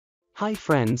Hi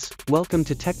friends, welcome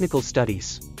to Technical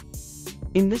Studies.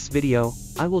 In this video,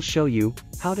 I will show you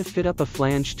how to fit up a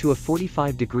flange to a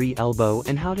 45-degree elbow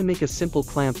and how to make a simple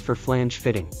clamp for flange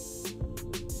fitting.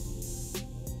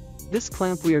 This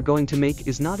clamp we are going to make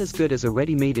is not as good as a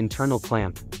ready-made internal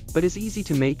clamp, but is easy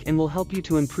to make and will help you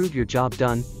to improve your job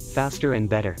done faster and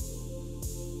better.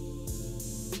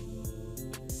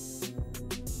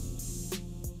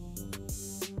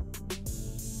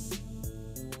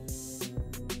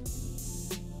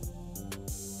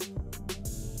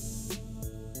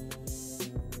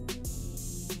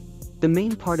 The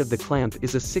main part of the clamp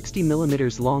is a 60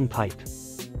 mm long pipe.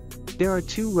 There are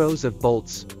two rows of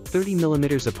bolts, 30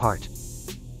 mm apart.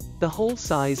 The hole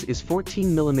size is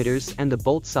 14 mm and the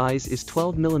bolt size is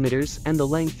 12 mm and the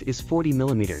length is 40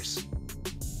 mm.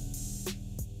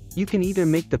 You can either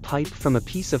make the pipe from a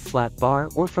piece of flat bar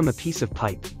or from a piece of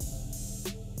pipe.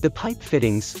 The pipe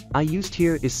fittings I used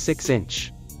here is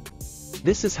 6-inch.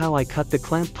 This is how I cut the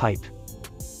clamp pipe.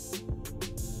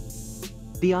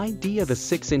 The ID of a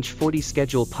 6-inch 40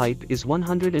 schedule pipe is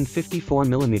 154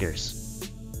 mm.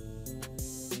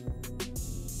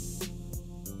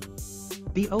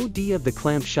 The OD of the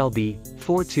clamp shall be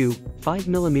 4 to 5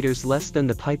 mm less than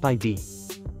the pipe ID.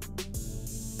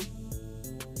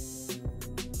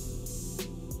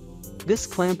 This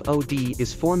clamp OD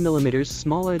is 4 mm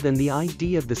smaller than the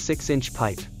ID of the 6-inch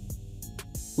pipe.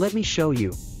 Let me show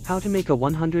you how to make a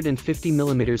 150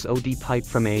 mm OD pipe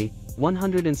from a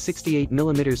 168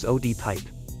 mm OD pipe.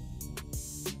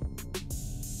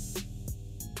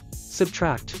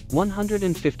 Subtract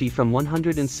 150 from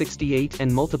 168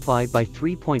 and multiply by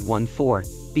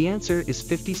 3.14, the answer is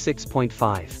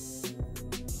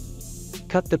 56.5.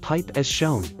 Cut the pipe as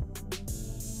shown.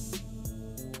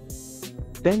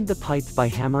 Bend the pipe by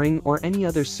hammering or any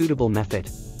other suitable method.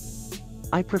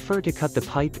 I prefer to cut the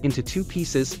pipe into two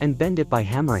pieces and bend it by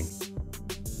hammering.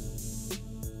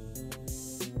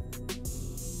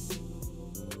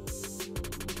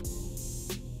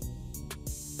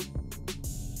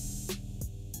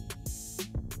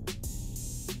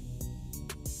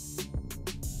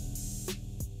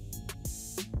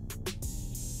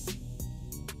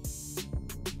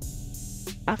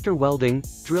 After welding,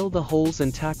 drill the holes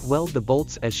and tack weld the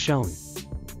bolts as shown.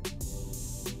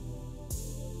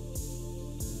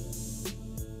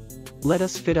 Let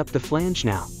us fit up the flange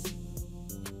now.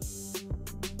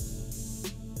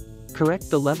 Correct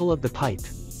the level of the pipe.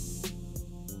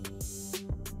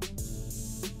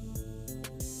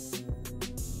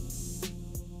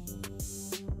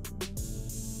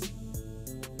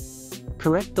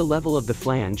 Correct the level of the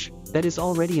flange that is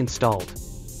already installed.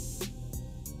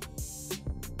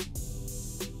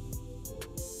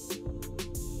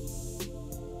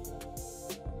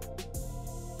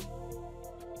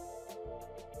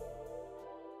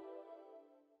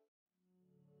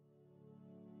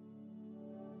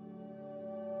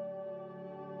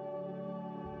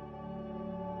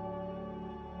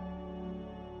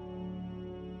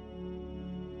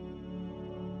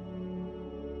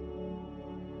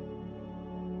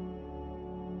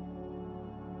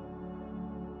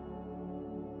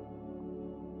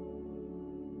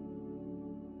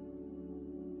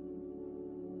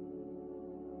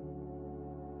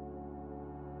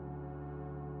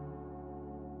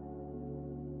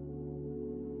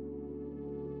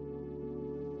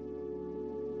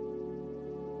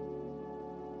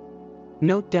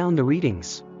 Note down the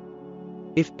readings.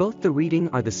 If both the reading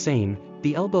are the same,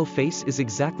 the elbow face is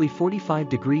exactly 45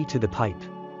 degrees to the pipe.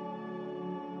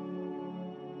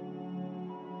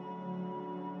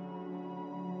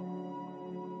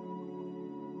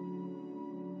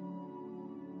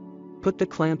 Put the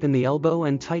clamp in the elbow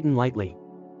and tighten lightly.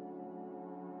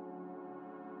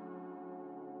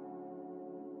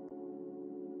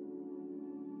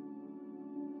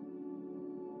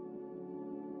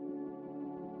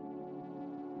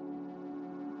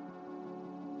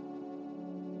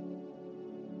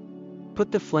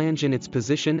 Put the flange in its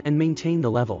position and maintain the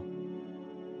level.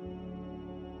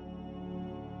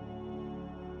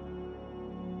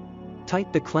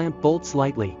 Tight the clamp bolts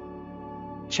lightly.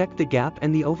 Check the gap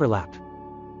and the overlap.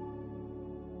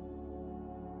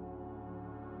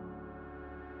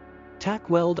 Tack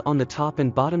weld on the top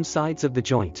and bottom sides of the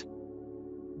joint.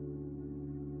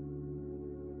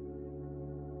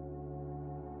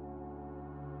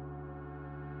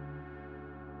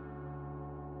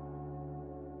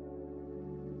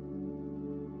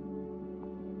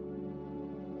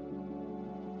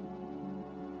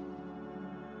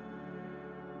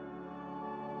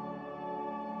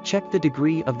 Check the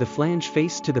degree of the flange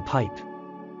face to the pipe.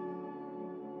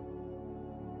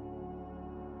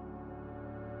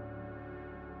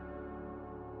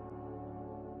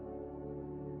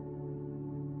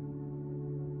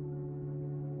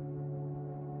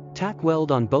 Tack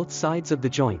weld on both sides of the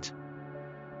joint.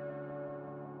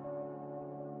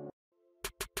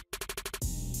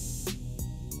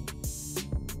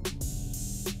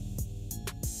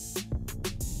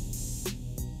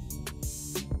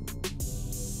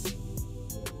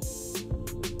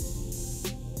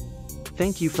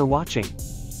 Thank you for watching.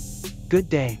 Good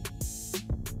day.